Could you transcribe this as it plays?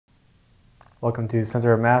Welcome to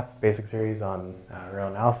Center of Math's basic series on real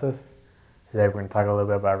analysis. Today we're going to talk a little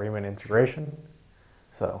bit about Riemann integration.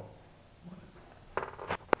 So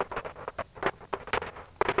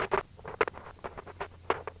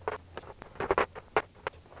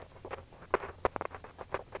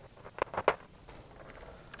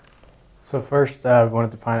first we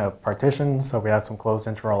want to define a partition. So we have some closed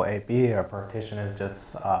interval AB. Our partition is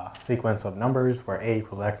just a sequence of numbers where A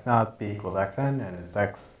equals x naught, B equals xn, and it's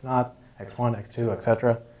x naught, x1, x2,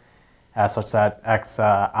 etc. Such that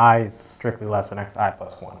xi is strictly less than xi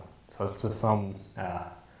plus 1. So it's just some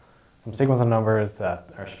sequence of numbers that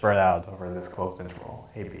are spread out over this closed interval,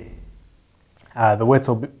 AB. The width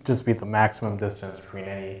will just be the maximum distance between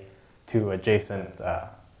any two adjacent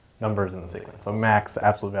numbers in the sequence. So max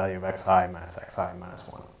absolute value of xi minus xi minus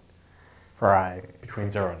 1 for I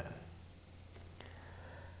between 0 and n.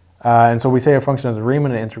 And so we say a function is a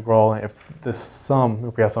Riemann integral if this sum,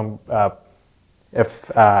 if we have some, let's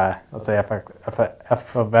say f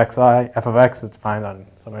of x is defined on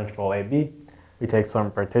some interval AB, we take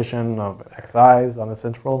some partition of xi's on this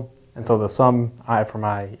interval, and so the sum I from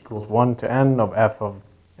I equals 1 to n of f of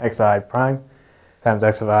xi prime times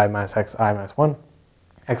x of I minus xi minus 1.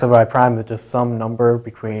 X of I prime is just some number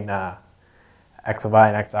between x of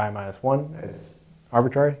I and xi minus 1. It's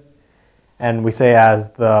arbitrary. And we say as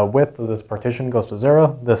the width of this partition goes to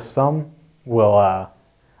 0, this sum will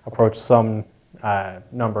approach some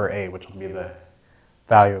number a, which will be the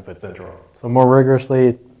value of its integral. So more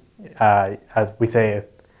rigorously, as we say,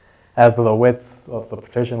 as the width of the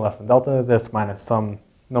partition less than delta, this minus some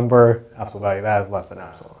number, absolute value of that is less than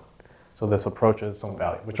epsilon. So this approaches some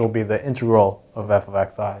value, which will be the integral of f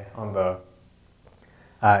of xi on the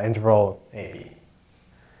interval AB.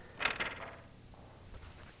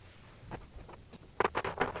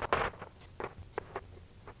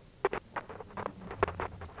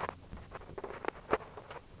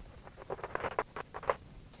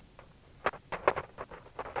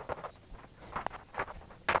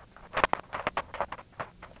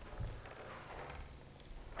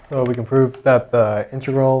 So we can prove that the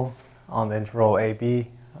integral on the interval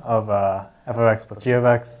AB of f of x plus g of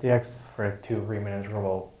x dx for two Riemann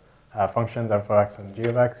integral functions, f of x and g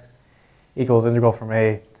of x, equals integral from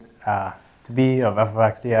a to b of f of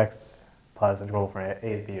x dx plus integral from a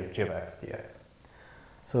to b of g of x dx.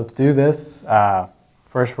 So to do this,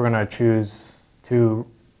 first we're going to choose two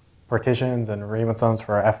partitions and Riemann sums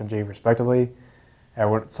for f and g respectively. So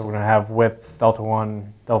we're going to have widths delta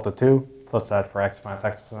 1, delta 2, such that for x minus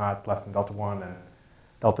x naught less than delta 1 and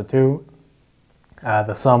delta 2,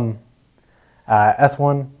 the sum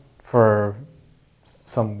S1 for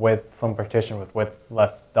some width, some partition with width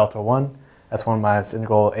less delta 1, S1 minus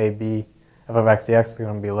integral AB f of x dx is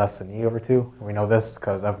going to be less than e over 2. And we know this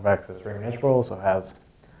because f of x is Riemann integral, so it has,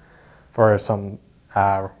 for some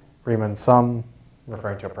Riemann sum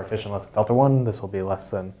referring to a partition less than delta 1, this will be less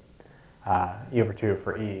than e over 2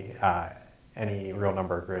 for e, any real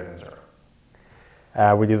number greater than 0.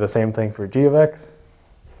 We do the same thing for g of x.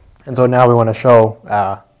 And so now we want to show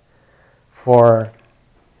for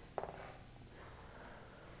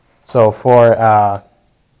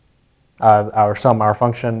our sum, our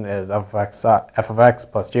function is f of x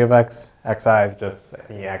plus g of x. Xi is just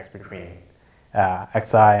any x between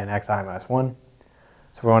xi and xi minus 1.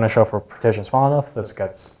 So we want to show for partition small enough, this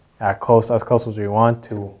gets as close as we want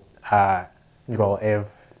to integral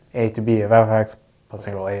a to b of f of x plus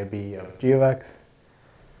integral a to b of g of x.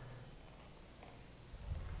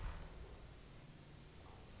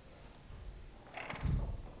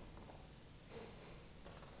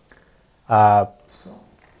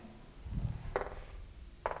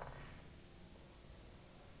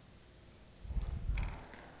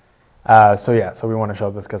 So we want to show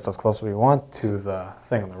this gets as close as we want to the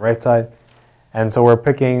thing on the right side. And so we're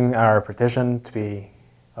picking our partition to be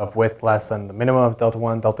of width less than the minimum of delta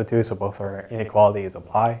 1, delta 2, so both our inequalities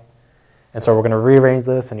apply. And so we're going to rearrange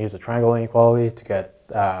this and use the triangle inequality to get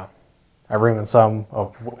a Riemann sum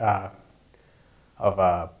of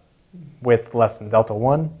width less than delta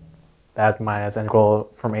 1. That minus integral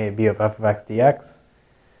from a to b of f of x dx.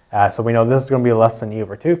 So we know this is going to be less than e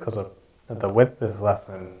over 2 because the width is less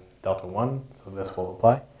than delta 1, so this will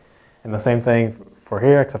apply. And the same thing for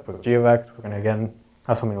here, except with g of x, we're going to again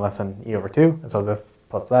have something less than e over 2. And so this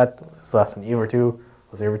plus that is less than e over 2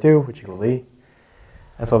 plus e over 2, which equals e.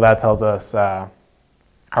 And so that tells us our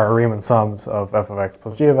Riemann sums of f of x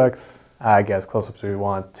plus g of x get as close as we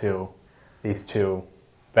want to these two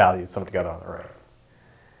values summed together on the right.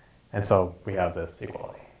 And so we have this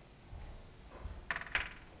equality.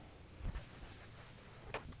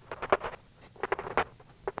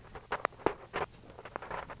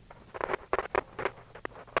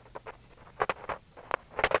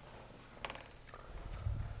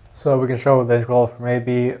 So we can show the integral from a to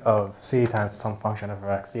b of c times some function f of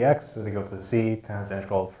x dx is equal to c times the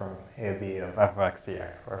integral from a to b of f of x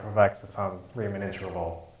dx, where f of x is some Riemann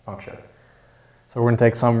integrable function. So we're going to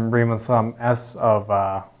take some Riemann sum s of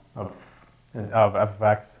f of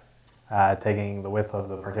x, taking the width of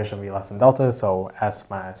the partition be less than delta, so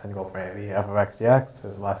s minus integral from a to b f of x dx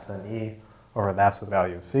is less than e over the absolute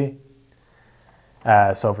value of c.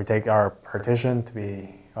 So if we take our partition to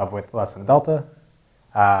be of width less than delta,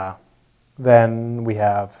 then we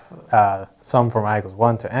have sum from I equals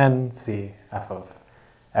 1 to n, c f of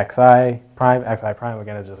xi prime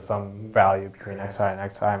again is just some value between xi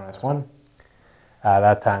and xi minus 1.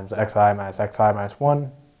 That times xi minus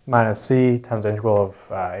 1 minus c times the integral of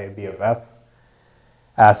a to b of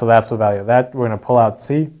f. So the absolute value of that, we're going to pull out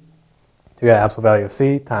c to get absolute value of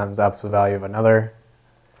c times absolute value of another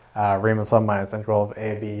Riemann sum minus integral of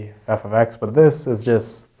a to b f of x, but this is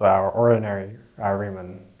just our ordinary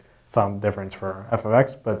Riemann sum difference for f of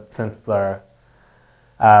x, but since the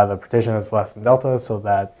partition is less than delta, so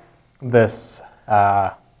that this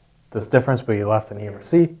difference will be less than e over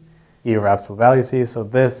c, e over absolute value c, so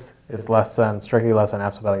this is strictly less than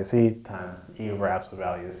absolute value c times e over absolute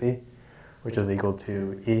value c, which is equal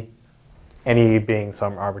to e, and e being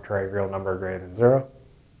some arbitrary real number greater than 0.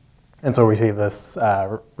 And so we see this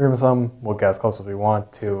Riemann sum will get as close as we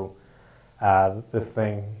want to this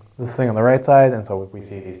thing on the right side, and so we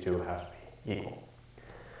see these two have to be equal.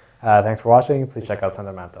 Thanks for watching. Please check out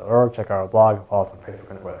centermath.org, check out our blog, and follow us on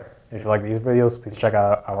Facebook and Twitter. If you like these videos, please check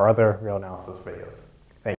out our other real analysis videos.